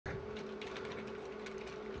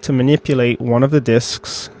to manipulate one of the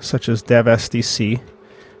disks, such as dev SDC,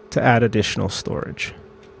 to add additional storage.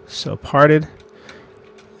 So parted,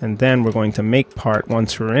 and then we're going to make part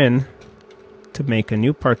once we're in to make a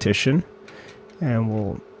new partition, and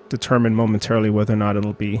we'll determine momentarily whether or not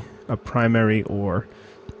it'll be a primary or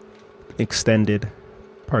extended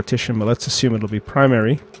partition, but let's assume it'll be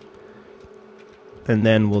primary, and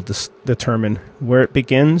then we'll determine where it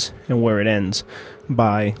begins and where it ends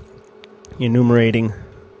by enumerating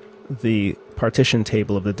the partition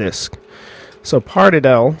table of the disk. So parted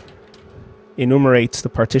L enumerates the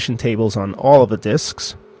partition tables on all of the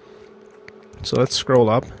disks. So let's scroll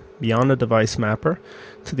up beyond the device mapper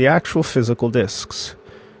to the actual physical disks.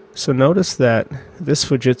 So notice that this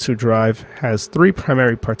Fujitsu drive has 3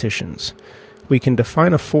 primary partitions. We can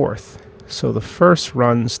define a fourth. So the first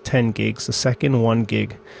runs 10 gigs, the second 1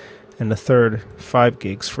 gig, and the third 5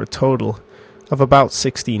 gigs for a total of about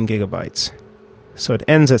 16 gigabytes. So it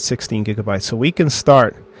ends at 16 gigabytes. So we can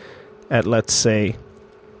start at, let's say,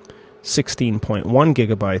 16.1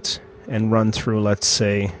 gigabytes and run through, let's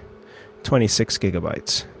say, 26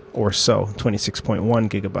 gigabytes or so, 26.1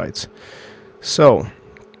 gigabytes. So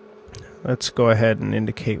let's go ahead and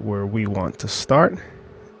indicate where we want to start.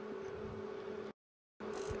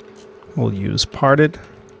 We'll use parted,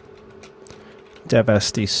 dev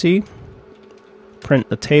SDC, print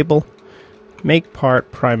the table, make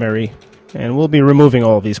part primary, and we'll be removing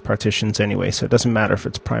all of these partitions anyway, so it doesn't matter if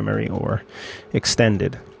it's primary or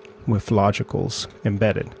extended with logicals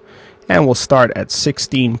embedded. And we'll start at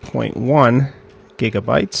 16.1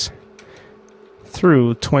 gigabytes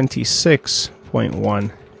through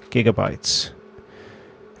 26.1 gigabytes.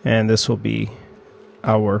 And this will be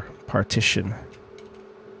our partition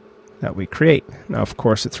that we create. Now, of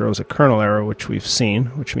course, it throws a kernel error, which we've seen,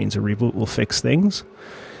 which means a reboot will fix things.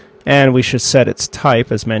 And we should set its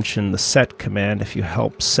type, as mentioned, the set command. If you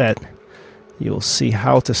help set, you'll see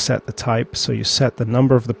how to set the type. So you set the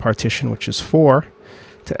number of the partition, which is 4,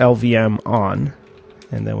 to LVM on.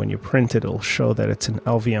 And then when you print it, it'll show that it's an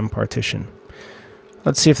LVM partition.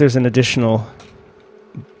 Let's see if there's an additional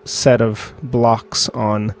set of blocks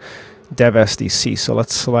on dev SDC. So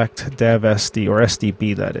let's select dev SD, or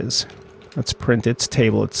SDB that is. Let's print its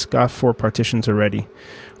table. It's got 4 partitions already.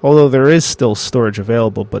 Although there is still storage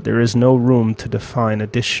available, but there is no room to define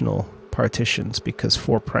additional partitions because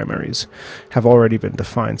 4 primaries have already been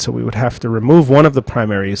defined. So we would have to remove one of the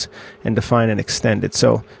primaries and define an extended.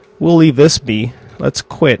 So we'll leave this be. Let's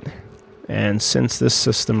quit. And since this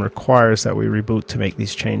system requires that we reboot to make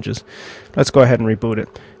these changes, let's go ahead and reboot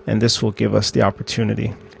it. And this will give us the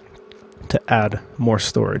opportunity to add more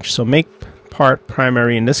storage. So make part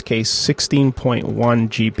primary, in this case 16.1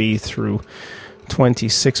 GB through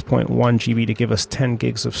 26.1 GB to give us 10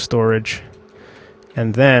 gigs of storage.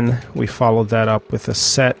 And then we followed that up with a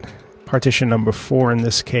set partition number 4, in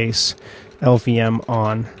this case LVM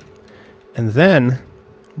on. And then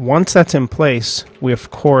once that's in place, we of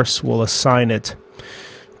course will assign it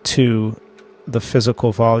to the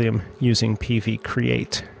physical volume using PV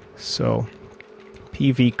create. So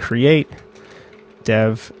PV create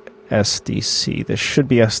dev SDC. This should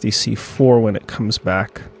be SDC4 when it comes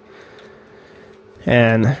back.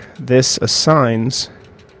 And this assigns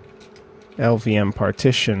LVM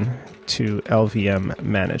partition to LVM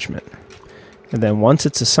management. And then once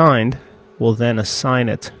it's assigned, we'll then assign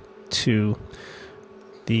it to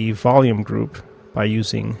the volume group by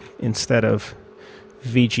using, instead of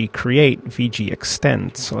VG create, VG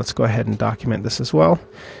extend. So let's go ahead and document this as well.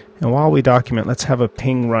 And while we document, let's have a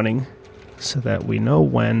ping running so that we know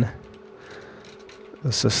when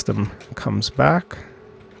the system comes back.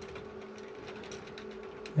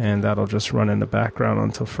 And that'll just run in the background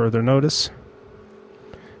until further notice.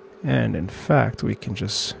 And in fact, we can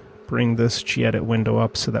just bring this gedit window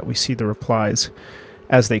up so that we see the replies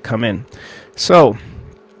as they come in. So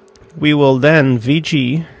we will then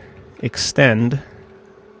VG extend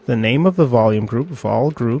the name of the volume group,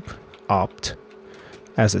 vol group opt,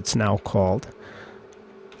 as it's now called,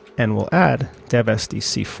 and we'll add dev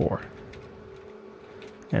SDC4.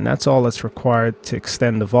 And that's all that's required to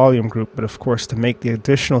extend the volume group. But of course, to make the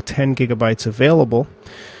additional 10 gigabytes available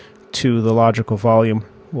to the logical volume,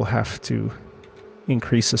 we'll have to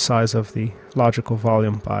increase the size of the logical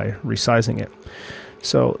volume by resizing it.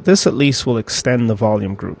 So this at least will extend the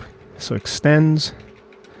volume group. So extends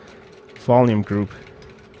volume group,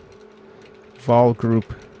 vol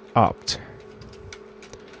group opt.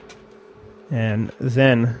 And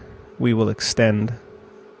then we will extend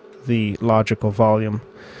the logical volume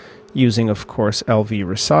using, of course, LV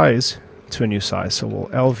resize to a new size. So we'll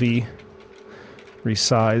LV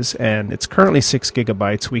resize, and it's currently 6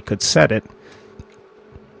 gigabytes. We could set it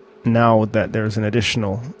now that there's an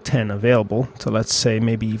additional 10 available, to let's say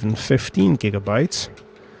maybe even 15 gigabytes,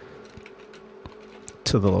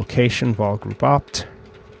 to the location vol group opt,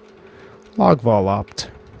 log vol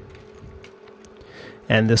opt,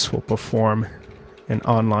 and this will perform an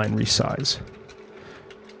online resize.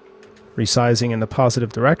 Resizing in the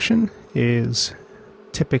positive direction is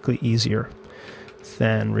typically easier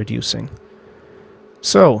than reducing.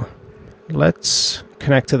 So let's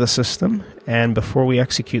connect to the system, and before we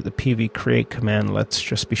execute the pv create command, let's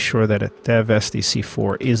just be sure that dev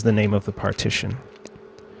sdc4 is the name of the partition.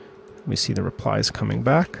 We see the replies coming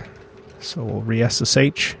back, so we'll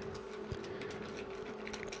re-SSH,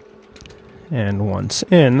 and once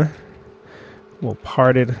in, we'll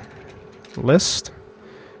parted list,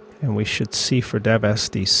 and we should see for dev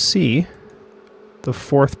sdc the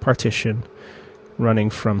fourth partition running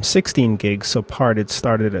from 16 gigs, so parted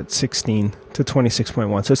started at 16 to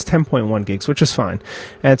 26.1, so it's 10.1 gigs, which is fine.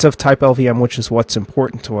 And it's of type LVM, which is what's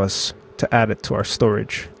important to us to add it to our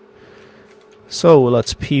storage. So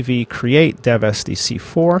let's pv create dev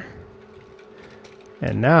sdc4,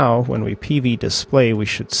 and now when we pv display, we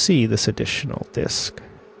should see this additional disk,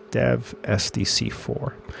 dev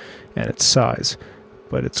sdc4, and its size.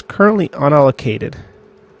 But it's currently unallocated,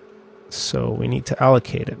 so we need to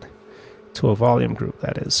allocate it to a volume group,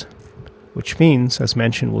 that is, which means, as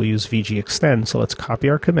mentioned, we'll use vg extend. So let's copy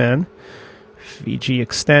our command, vg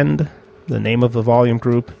extend, the name of the volume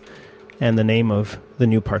group, and the name of the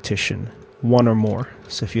new partition, one or more.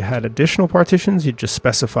 So if you had additional partitions, you'd just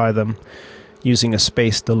specify them using a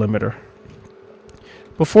space delimiter.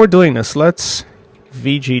 Before doing this, let's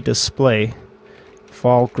vg display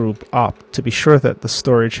vol group opt to be sure that the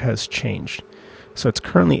storage has changed. So it's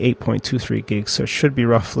currently 8.23 gigs, so it should be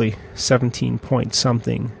roughly 17 point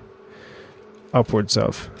something upwards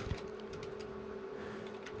of.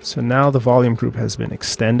 So now the volume group has been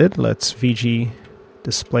extended. Let's vg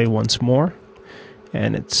display once more,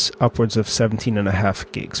 and it's upwards of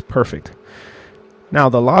 17.5 gigs. Perfect. Now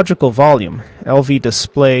the logical volume, lv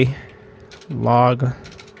display log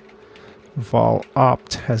vol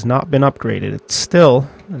opt, has not been upgraded. It's still,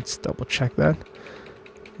 let's double check that,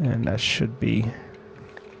 and that should be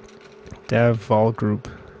dev vol group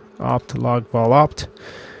opt log vol opt.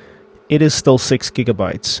 It is still 6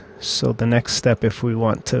 gigabytes. So the next step, if we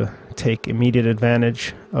want to take immediate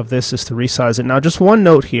advantage of this, is to resize it. Now just one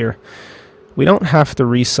note here, we don't have to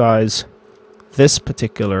resize this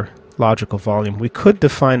particular logical volume. We could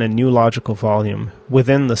define a new logical volume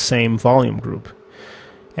within the same volume group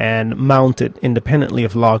and mount it independently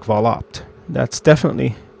of log vol opt. That's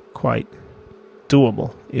definitely quite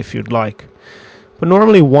doable if you'd like. But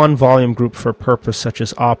normally one volume group for a purpose such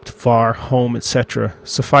as opt, var, home, etc.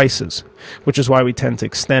 suffices, which is why we tend to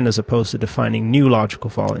extend as opposed to defining new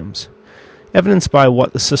logical volumes. Evidenced by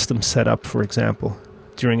what the system set up, for example,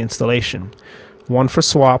 during installation. One for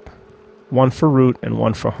swap, one for root, and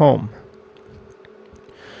one for home.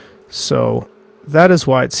 So that is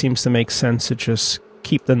why it seems to make sense to just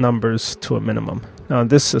keep the numbers to a minimum. Now in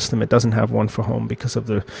this system it doesn't have one for home because of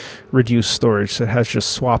the reduced storage, so it has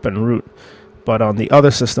just swap and root. But on the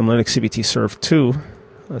other system, Linux CBT Serve 2,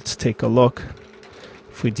 let's take a look.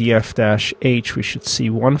 If we df-h, we should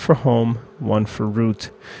see one for home, one for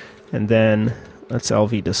root, and then let's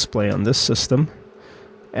LV display on this system,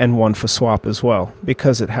 and one for swap as well,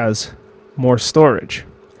 because it has more storage.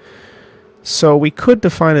 So we could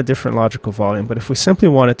define a different logical volume, but if we simply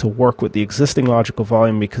wanted to work with the existing logical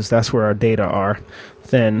volume because that's where our data are,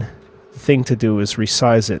 then the thing to do is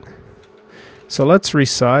resize it. So let's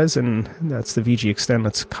resize, and that's the vg extend.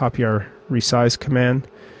 Let's copy our resize command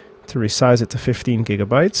to resize it to 15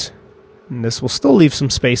 gigabytes. And this will still leave some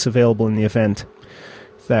space available in the event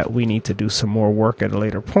that we need to do some more work at a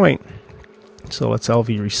later point. So let's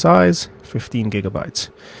LV resize 15 gigabytes.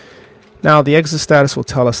 Now the exit status will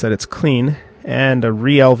tell us that it's clean, and a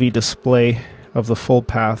RHEL-6 display of the full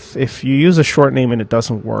path. If you use a short name and it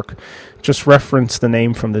doesn't work, just reference the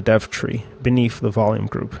name from the dev tree beneath the volume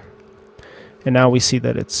group. And now we see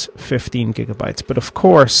that it's 15 gigabytes. But of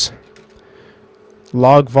course,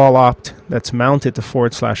 log vol opt that's mounted to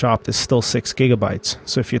 /opt is still 6 gigabytes.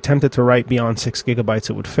 So if you attempted to write beyond 6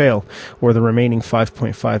 gigabytes, it would fail, or the remaining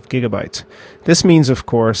 5.5 gigabytes. This means, of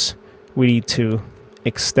course, we need to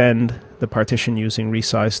extend the partition using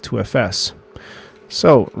resize 2fs.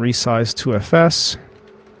 So resize 2fs,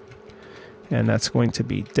 and that's going to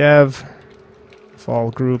be dev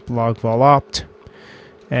vol group log vol opt,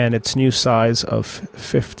 and its new size of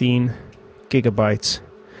 15 gigabytes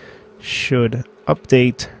should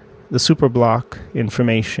update the superblock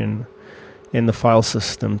information in the file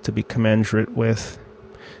system to be commensurate with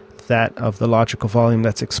that of the logical volume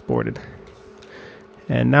that's exported.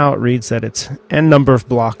 And now it reads that it's n number of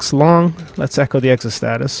blocks long. Let's echo the exit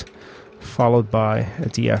status, followed by a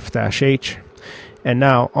df-h. And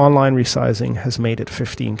now online resizing has made it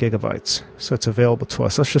 15 gigabytes. So it's available to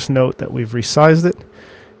us. Let's just note that we've resized it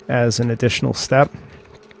as an additional step.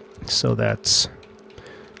 So that's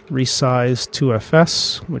Resize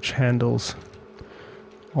 2FS, which handles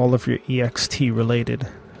all of your ext related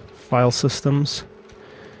file systems.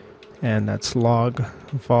 And that's log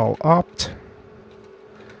vol opt.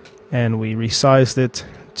 And we resized it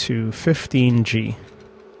to 15G.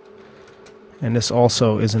 And this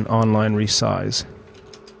also is an online resize,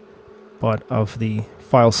 but of the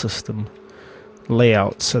file system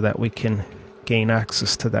layout so that we can gain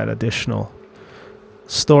access to that additional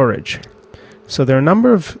storage. So there are a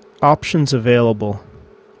number of options available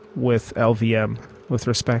with LVM with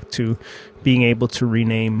respect to being able to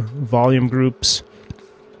rename volume groups,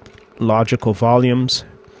 logical volumes,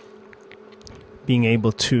 being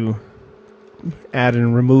able to add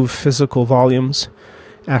and remove physical volumes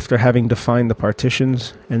after having defined the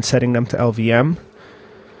partitions and setting them to LVM.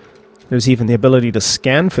 There's even the ability to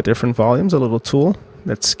scan for different volumes, a little tool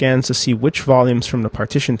that scans to see which volumes from the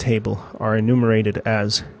partition table are enumerated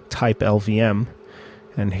as type LVM.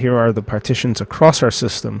 And here are the partitions across our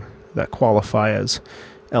system that qualify as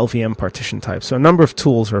LVM partition type. So a number of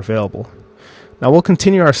tools are available. Now we'll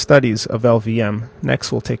continue our studies of LVM.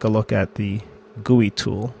 Next we'll take a look at the GUI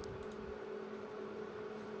tool.